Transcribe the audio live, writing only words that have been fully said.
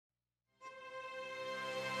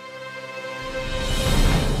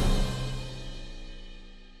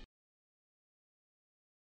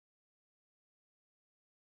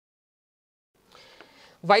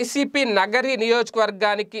YCP Nagari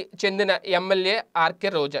నియోజకవర్గానికి చెందిన MLA RK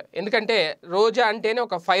రోజా. ఎందుకంటే రోజా అంటేనే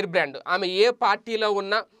ఒక ఫైర్ బ్రాండ్. ఆమె ఏ పార్టీలో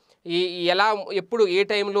ఉన్నా ఎలా ఎప్పుడు ఏ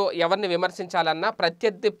టైంలో ఎవరిని విమర్శించాలన్నా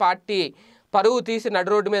ప్రత్యర్థి పార్టీ పరువు తీసి నడు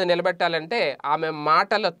రోడ్డు మీద నిలబెట్టాలంటే ఆమె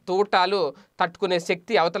మాటల తూటాలు తట్టుకునే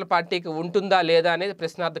శక్తి అవతల పార్టీకి ఉంటుందా లేదా అనేది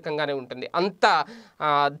ప్రశ్నార్థకంగానే ఉంటుంది. అంత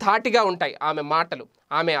ధాటిగా ఉంటాయి ఆమె మాటలు.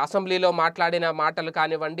 ఆమె అసెంబ్లీలో మాట్లాడిన మాటలు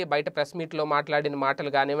కానివ్వండి, బయట ప్రెస్ మీట్లో మాట్లాడిన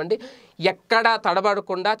మాటలు కానివ్వండి, ఎక్కడా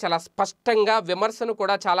తడబడకుండా చాలా స్పష్టంగా విమర్శను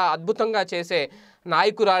కూడా చాలా అద్భుతంగా చేసే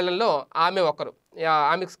నాయకురాళ్లలో ఆమె ఒకరు.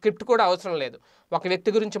 ఆమెకు స్క్రిప్ట్ కూడా అవసరం లేదు. ఒక వ్యక్తి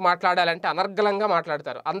గురించి మాట్లాడాలంటే అనర్గళంగా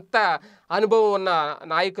మాట్లాడతారు. అంత అనుభవం ఉన్న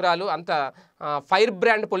నాయకురాలు, అంత ఫైర్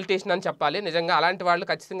బ్రాండ్ పొలిటీషియన్ అని చెప్పాలి. నిజంగా అలాంటి వాళ్ళు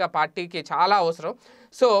ఖచ్చితంగా పార్టీకి చాలా అవసరం.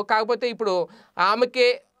 సో కాకపోతే ఇప్పుడు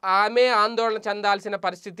ఆమె ఆందోళన చెందాల్సిన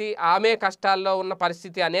పరిస్థితి, ఆమె కష్టాల్లో ఉన్న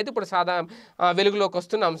పరిస్థితి అనేది ఇప్పుడు వెలుగులోకి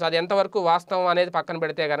వస్తున్నాం. సో అది ఎంతవరకు వాస్తవం అనేది పక్కన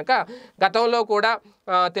పెడితే కనుక, గతంలో కూడా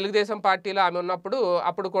తెలుగుదేశం పార్టీలో ఆమె ఉన్నప్పుడు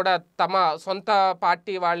అప్పుడు కూడా తమ సొంత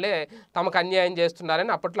పార్టీ వాళ్ళే తమకు అన్యాయం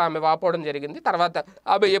చేస్తున్నారని అప్పట్లో ఆమె వాపోవడం జరిగింది. తర్వాత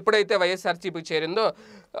ఆమె ఎప్పుడైతే వైఎస్ఆర్సీపీకి చేరిందో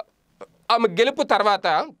ఆమె గెలుపు తర్వాత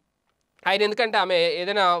ఆయన, ఎందుకంటే ఆమె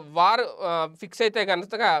ఏదైనా వార్ ఫిక్స్ అయితే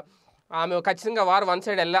కనుక ఆమె ఖచ్చితంగా వారు వన్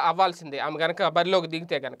సైడ్ అవ్వాల్సిందే ఆమె కనుక బరిలోకి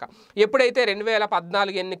దిగితే కనుక. ఎప్పుడైతే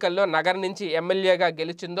 2014 ఎన్నికల్లో నగర్ నుంచి ఎమ్మెల్యేగా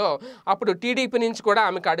గెలిచిందో అప్పుడు టీడీపీ నుంచి కూడా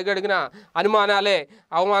ఆమెకు అడుగడుగున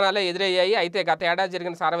అవమానాలే ఎదురయ్యాయి. అయితే గత ఏడాది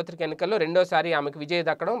జరిగిన సార్వత్రిక ఎన్నికల్లో రెండోసారి ఆమెకు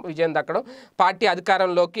విజయం దక్కడం పార్టీ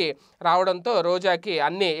అధికారంలోకి రావడంతో రోజాకి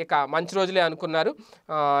అన్నీ ఇక మంచి రోజులే అనుకున్నారు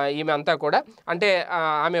ఈమె అంతా కూడా. అంటే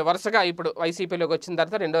ఆమె వరుసగా ఇప్పుడు వైసీపీలోకి వచ్చిన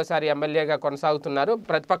తర్వాత రెండోసారి ఎమ్మెల్యేగా కొనసాగుతున్నారు.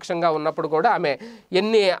 ప్రతిపక్షంగా ఉన్నప్పుడు కూడా ఆమె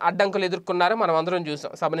ఎన్ని అడ్డంకులు ఎదుర్కొన్నారో మనం అందరం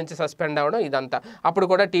చూసాం. సభ నుంచి సస్పెండ్ అవ్వడం ఇదంతా. అప్పుడు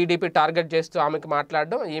కూడా టీడీపీ టార్గెట్ చేస్తూ ఆమెకు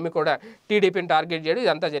మాట్లాడడం, ఈమె కూడా టీడీపీని టార్గెట్ చేయడం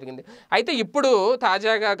ఇదంతా జరిగింది. అయితే ఇప్పుడు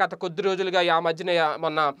తాజాగా గత కొద్ది రోజులుగా ఆ మధ్యన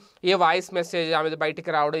మొన్న ఏ వాయిస్ మెసేజ్ ఆమె బయటికి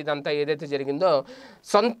రావడం ఇదంతా ఏదైతే జరిగిందో,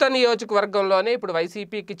 సొంత నియోజకవర్గంలోనే ఇప్పుడు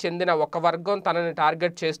వైసీపీకి చెందిన ఒక వర్గం తనని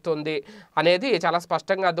టార్గెట్ చేస్తుంది అనేది చాలా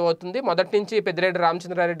స్పష్టంగా అర్థమవుతుంది. మొదటి నుంచి పెద్దిరెడ్డి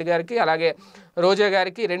రామచంద్రారెడ్డి గారికి అలాగే రోజా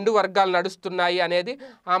గారికి రెండు వర్గాలు నడుస్తున్నాయి అనేది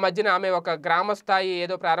ఆ మధ్యన ఆమె ఒక గ్రామ స్థాయి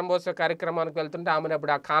ఏదో ప్రారంభోత్సవ కార్యక్రమానికి వెళ్తుంటే ఆమెను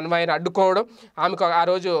అప్పుడు ఆ కాన్వాయ్ని అడ్డుకోవడం, ఆమెకు ఆ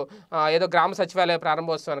రోజు ఏదో గ్రామ సచివాలయ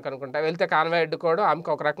ప్రారంభోత్సవానికి అనుకుంటా వెళ్తే కాన్వాయ్ అడ్డుకోవడం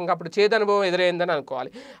ఆమెకు ఒక రకంగా అప్పుడు చేదనుభవం ఎదురైందని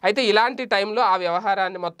అనుకోవాలి. అయితే ఇలాంటి టైంలో ఆ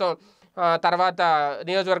వ్యవహారాన్ని మొత్తం తర్వాత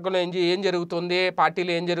నియోజకవర్గంలో ఏం జరుగుతుంది,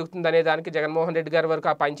 పార్టీలో ఏం జరుగుతుంది అనే దానికి జగన్మోహన్ రెడ్డి గారి వరకు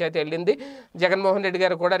ఆ పంచాయతీ వెళ్ళింది. జగన్మోహన్ రెడ్డి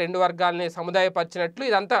గారు కూడా రెండు వర్గాలని సముదాయపరిచినట్లు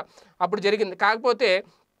ఇదంతా అప్పుడు జరిగింది. కాకపోతే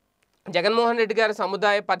జగన్మోహన్ రెడ్డి గారు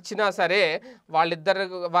సముదాయపరిచినా సరే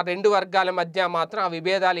రెండు వర్గాల మధ్య మాత్రం ఆ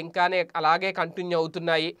విభేదాలు ఇంకానే అలాగే కంటిన్యూ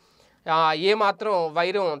అవుతున్నాయి. ఏమాత్రం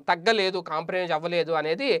వైరం తగ్గలేదు, కాంప్రమైజ్ అవ్వలేదు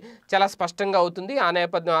అనేది చాలా స్పష్టంగా అవుతుంది.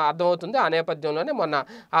 అర్థమవుతుంది. ఆ నేపథ్యంలోనే మొన్న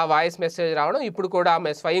ఆ వాయిస్ మెసేజ్ రావడం, ఇప్పుడు కూడా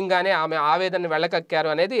ఆమె స్వయంగానే ఆమె ఆవేదన వెళ్ళకక్కారు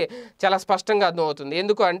అనేది చాలా స్పష్టంగా అర్థమవుతుంది.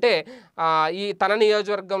 ఎందుకు అంటే ఈ తన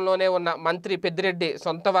నియోజకవర్గంలోనే ఉన్న మంత్రి పెద్దిరెడ్డి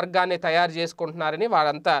సొంత వర్గాన్ని తయారు చేసుకుంటున్నారని,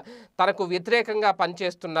 వారంతా తనకు వ్యతిరేకంగా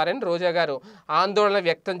పనిచేస్తున్నారని రోజా గారు ఆందోళన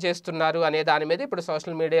వ్యక్తం చేస్తున్నారు అనే దాని మీద ఇప్పుడు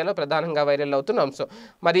సోషల్ మీడియాలో ప్రధానంగా వైరల్ అవుతున్న అంశం.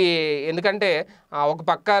 మరి ఎందుకంటే ఒక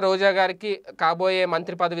పక్క రోజా గారికి కాబోయే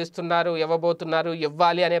మంత్రి పదవి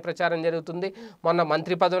ఇవ్వాలి అనే ప్రచారం జరుగుతుంది. మొన్న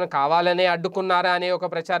మంత్రి పదవిని కావాలనే అడ్డుకున్నారా అనే ఒక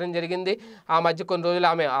ప్రచారం జరిగింది. ఆ మధ్య కొన్ని రోజులు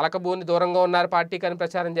ఆమె అలకబూని దూరంగా ఉన్నారు పార్టీకి అని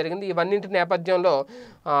ప్రచారం జరిగింది. ఇవన్నింటి నేపథ్యంలో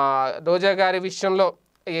రోజా గారి విషయంలో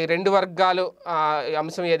ఈ రెండు వర్గాలు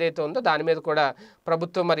అంశం ఏదైతే ఉందో దాని మీద కూడా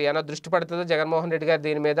ప్రభుత్వం మరి ఏమైనా దృష్టి పడుతుందో జగన్మోహన్ రెడ్డి గారు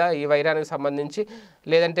దీని మీద, ఈ వైరానికి సంబంధించి,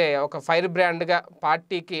 లేదంటే ఒక ఫైర్ బ్రాండ్గా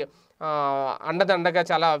పార్టీకి అండదండగా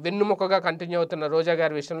చాలా వెన్నుముకగా కంటిన్యూ అవుతున్న రోజా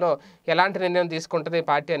గారి విషయంలో ఎలాంటి నిర్ణయం తీసుకుంటుంది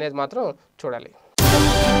పార్టీ అనేది మాత్రం చూడాలి.